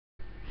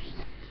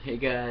Hey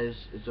guys,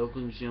 it's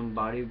Oaklands Gym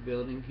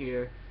Bodybuilding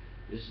here.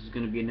 This is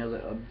going to be another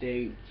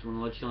update. Just want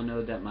to let y'all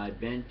know that my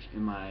bench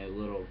and my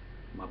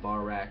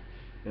bar rack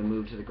been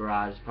moved to the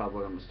garage. Probably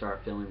where I'm going to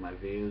start filming my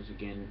videos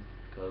again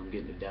because I'm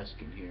getting a desk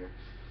in here.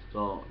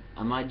 So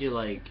I might do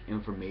like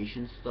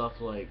information stuff,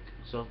 like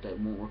stuff that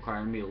won't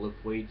require me to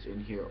lift weights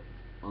in here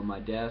on my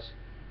desk.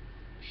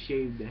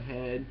 Shave the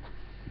head,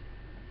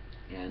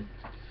 and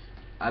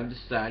I've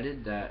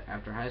decided that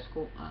after high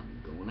school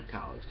I'm going to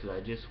college because I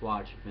just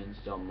watched Vince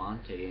Del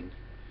Monte, and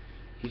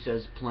he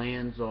says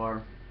plans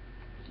are,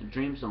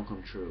 dreams don't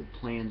come true,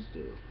 plans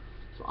do.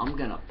 So I'm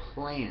gonna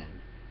plan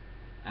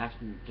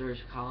after there's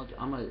college.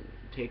 I'm gonna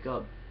take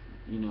up,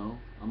 I'm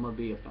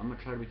gonna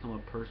try to become a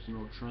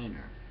personal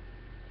trainer,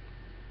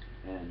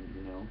 and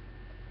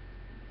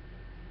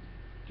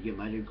to get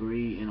my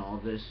degree and all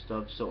this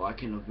stuff, so I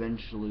can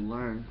eventually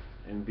learn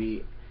and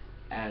be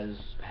has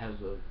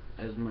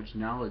as much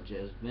knowledge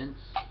as Vince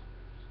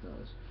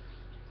does.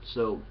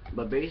 So,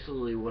 but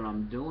basically what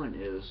I'm doing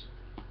is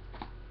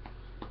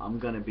I'm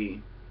gonna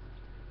be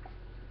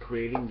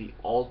creating the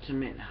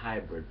ultimate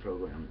hybrid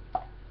program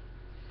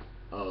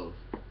of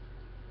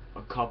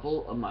a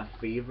couple of my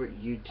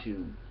favorite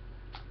YouTubers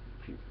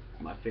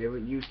or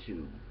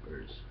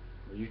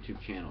YouTube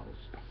channels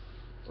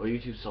or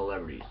YouTube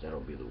celebrities.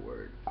 That'll be the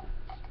word.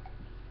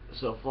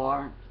 So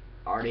far,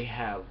 I already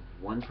have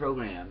one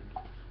program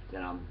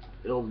that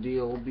it'll be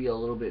a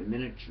little bit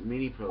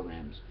mini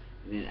programs,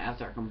 and then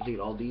after I complete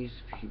all these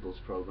people's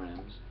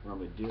programs, what I'm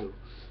gonna do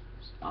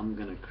is I'm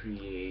gonna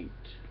create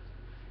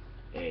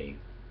a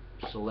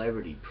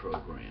celebrity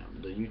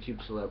program, the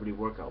YouTube celebrity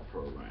workout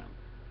program.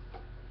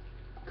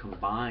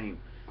 Combine,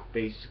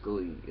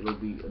 basically, it'll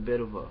be a bit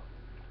of a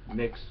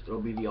mix. It'll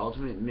be the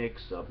ultimate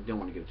mix up. I don't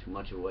want to give too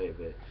much away of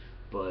it,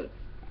 but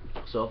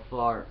so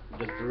far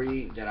the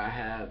three that I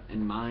have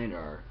in mind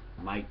are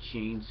Mike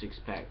Chain, Six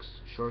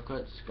Packs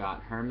Shortcut,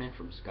 Scott Herman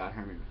from Scott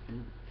Herman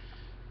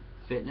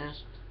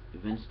Fitness,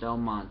 Vince Del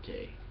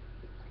Monte.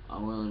 I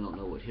really don't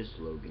know what his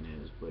slogan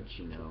is, but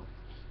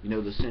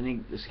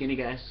the skinny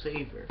guy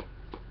saver.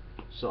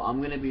 So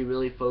I'm gonna be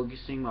really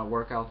focusing my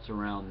workouts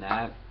around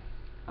that.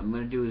 I'm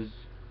gonna do is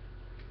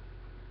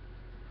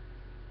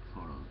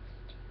hold on,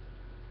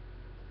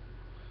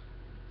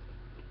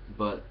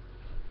 but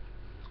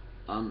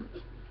I'm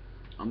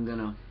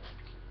gonna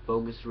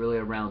focus really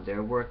around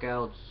their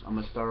workouts. I'm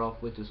gonna start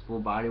off with this full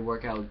body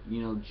workout,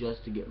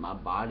 just to get my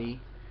body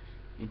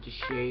into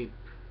shape,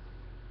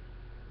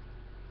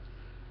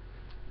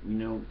 you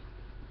know,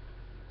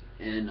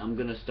 and I'm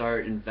gonna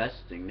start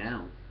investing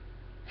now.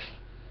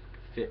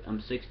 I'm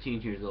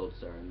 16 years old.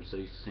 Sorry, I'm so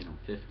used to saying I'm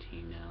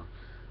 15 now,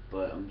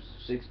 but I'm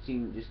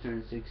 16, just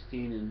turned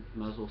 16, and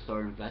might as well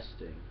start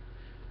investing.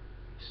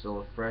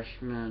 Still a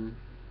freshman,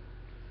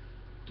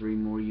 3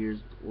 more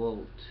years.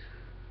 Well,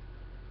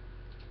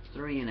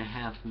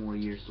 3.5 more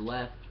years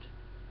left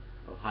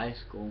of high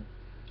school.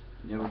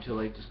 Never too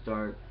late to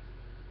start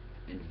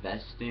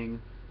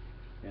investing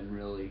in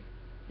really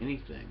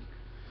anything.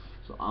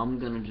 So I'm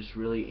gonna just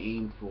really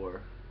aim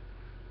for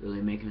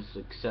really making a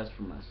success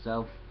for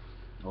myself.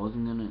 I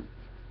wasn't gonna.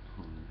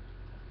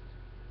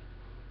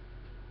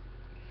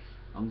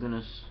 I'm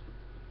gonna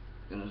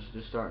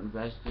just start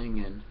investing,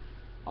 and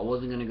I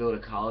wasn't gonna go to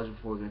college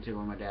before gonna take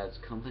over my dad's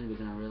company, but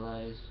then I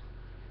realized,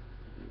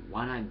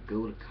 why not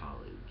go to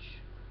college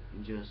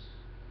and just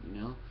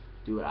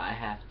do what I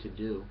have to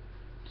do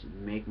to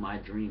make my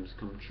dreams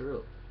come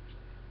true.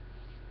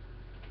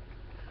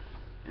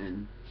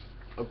 And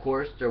of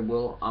course I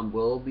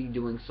will be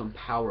doing some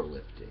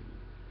powerlifting,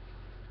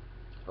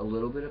 a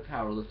little bit of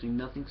powerlifting,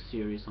 nothing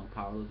serious on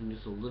powerlifting,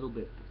 just a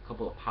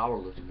couple of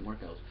powerlifting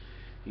workouts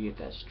to get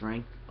that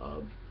strength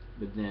up.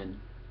 But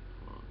then,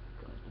 oh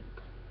God,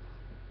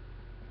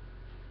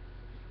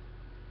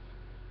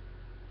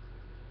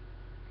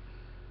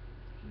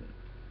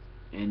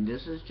 and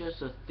this is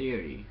just a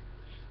theory.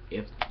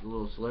 If the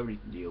little celebrity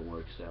deal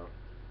works out,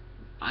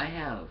 I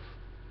have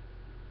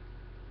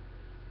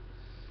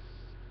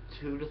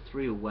 2 to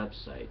 3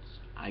 websites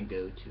I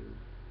go to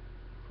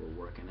for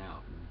working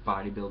out: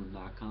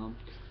 bodybuilding.com,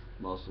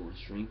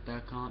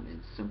 muscleandstrength.com,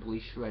 and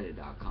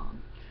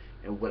simplyshredded.com.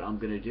 And what I'm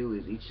going to do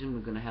is each of them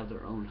are going to have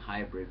their own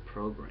hybrid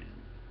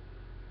program.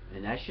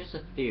 And that's just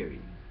a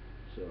theory.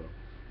 So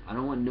I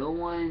don't want no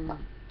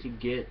one to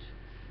get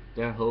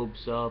their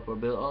hopes up or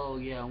be, oh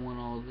yeah, I want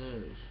all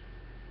this.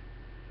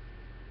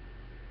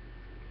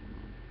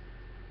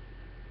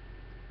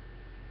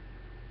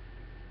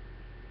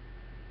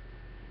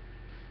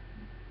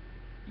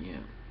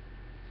 Yeah.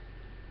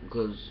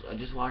 Because I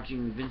just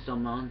watching Vince Del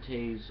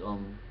Monte's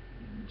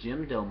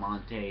Jim Del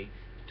Monte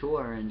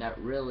tour, and that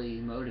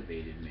really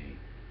motivated me.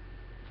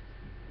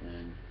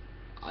 And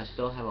I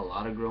still have a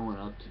lot of growing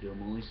up to do.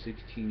 I'm only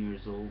 16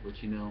 years old,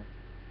 but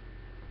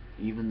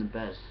even the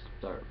best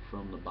start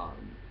from the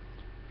bottom.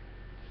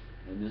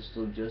 And this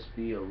will just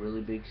be a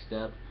really big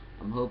step.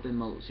 I'm hoping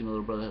see my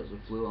little brother has the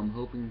flu. I'm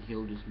hoping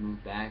he'll just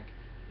move back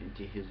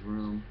into his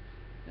room,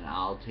 and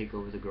I'll take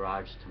over the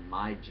garage to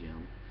my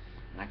gym.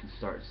 and I can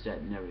start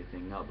setting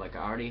everything up. Like I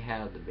already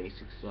have the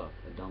basic stuff: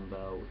 a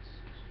dumbbell,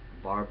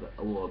 a barbell,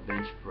 well, a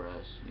bench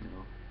press, you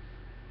know.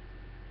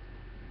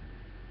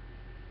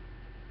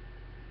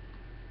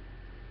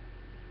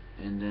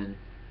 And then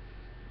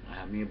I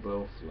have me a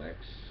Bowflex,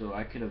 so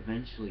I could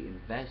eventually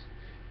invest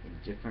in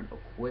different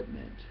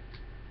equipment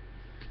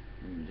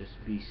and just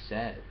be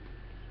set.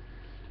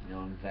 You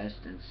know,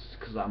 invest in,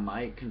 because I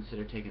might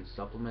consider taking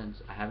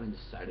supplements. I haven't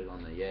decided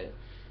on that yet.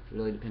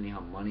 Really, depending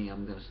on how money,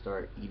 I'm gonna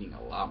start eating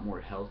a lot more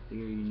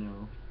healthier. You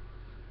know,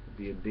 it'll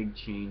be a big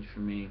change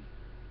for me.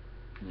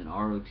 And then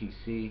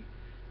ROTC,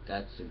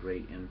 that's a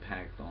great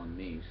impact on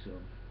me. So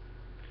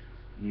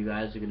you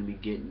guys are gonna be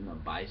getting a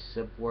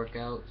bicep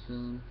workout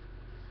soon.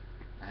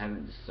 I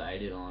haven't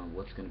decided on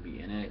what's gonna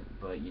be in it,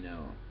 but you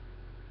know,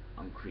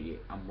 I'm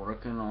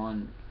working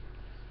on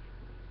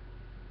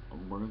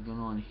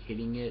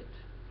hitting it.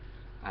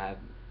 I've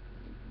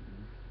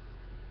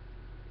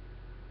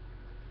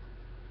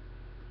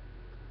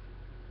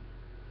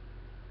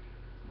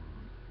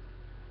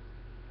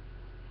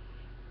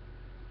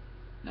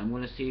I'm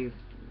gonna see if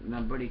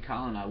my buddy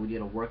Colin and I, we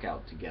did a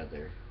workout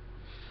together.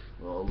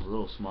 Well, it was a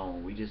little small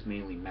one. We just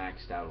mainly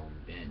maxed out on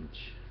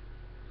bench.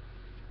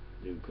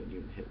 Dude couldn't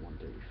even hit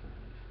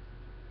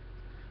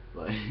 135.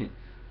 But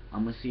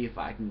I'm gonna see if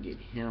I can get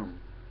him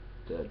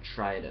to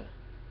try to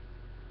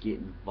get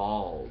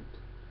involved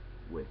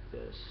with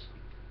this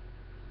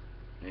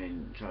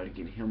and try to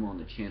get him on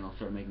the channel,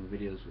 start making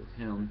videos with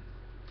him,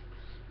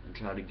 and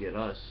try to get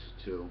us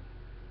to,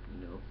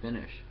 you know,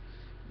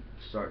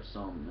 start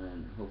something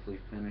and hopefully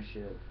finish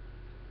it.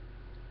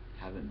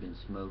 Haven't been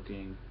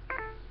smoking.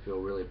 Feel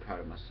really proud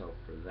of myself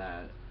for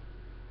that.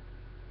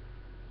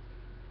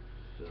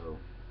 So,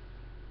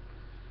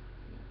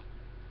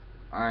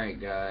 alright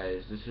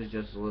guys, this is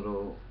just a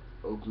little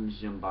Oaklands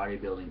gym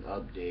bodybuilding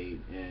update,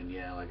 and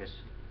yeah, like I said,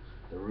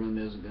 the room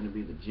isn't going to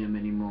be the gym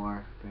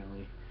anymore.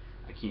 Apparently,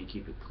 I can't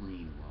keep it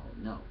clean. Well,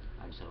 no,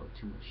 I just have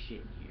too much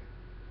shit in here.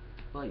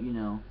 But, you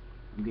know,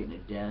 I'm getting a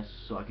desk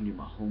so I can do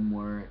my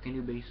homework. I can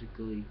do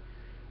basically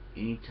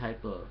any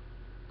type of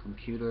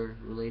computer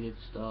related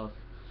stuff,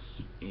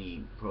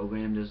 any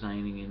program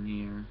designing in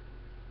here.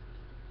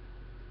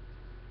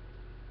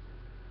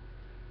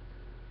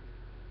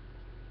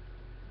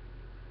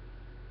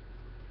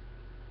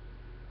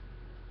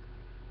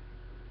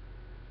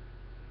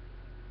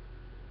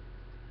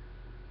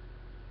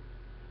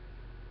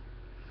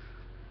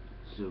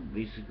 So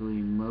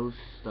basically most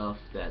stuff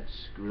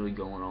that's really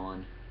going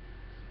on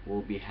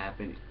will be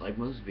happening, like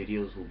most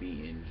videos will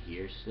be in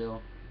here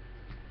still.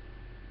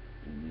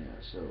 And yeah,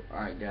 so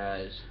alright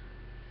guys,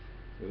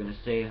 we're gonna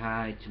say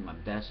hi to my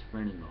best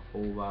friend in the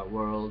whole wide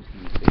world.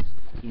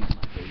 He's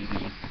my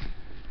baby.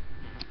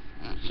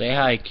 Say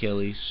hi,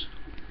 Achilles.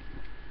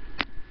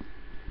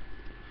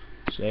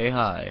 Say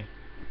hi.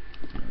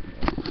 I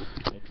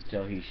can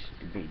tell the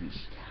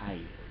baby's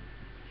tired.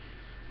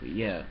 But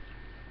yeah,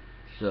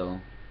 so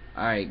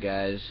alright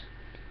guys,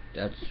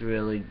 that's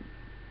really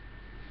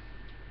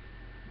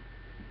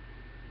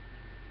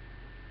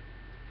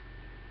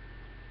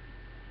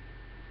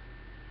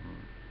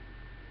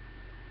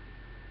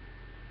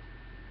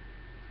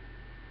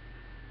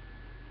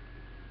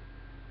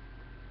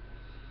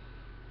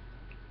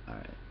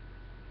alright.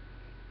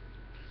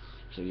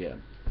 So yeah.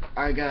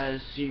 Alright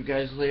guys, see you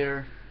guys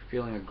later.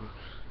 Feeling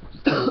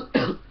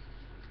feeling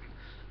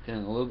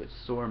a little bit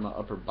sore in my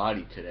upper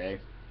body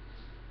today.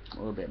 A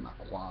little bit in my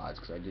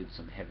quads because I did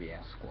some heavy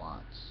ass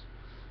squats.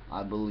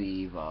 I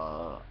believe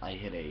I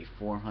hit a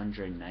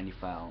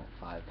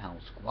 495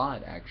 pound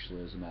squat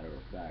actually, as a matter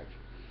of fact.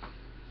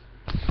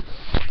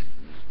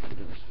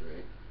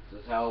 Straight.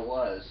 This is how it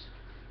was.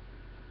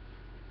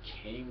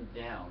 Came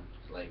down,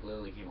 like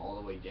literally came all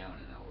the way down,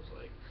 and I was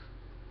like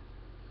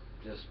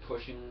just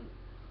pushing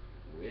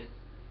with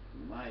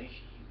my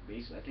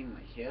base. I think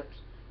my hips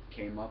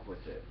came up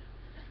with it.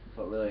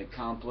 Felt really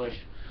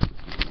accomplished.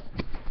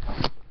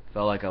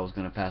 Felt like I was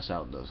gonna pass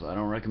out though, so I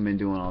don't recommend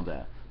doing all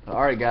that. But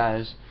alright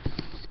guys,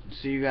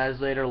 see you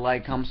guys later.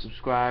 Like, comment,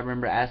 subscribe.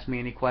 Remember, ask me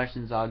any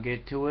questions, I'll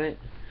get to it.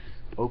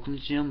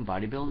 Oaklands Gym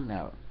Bodybuilding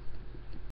out.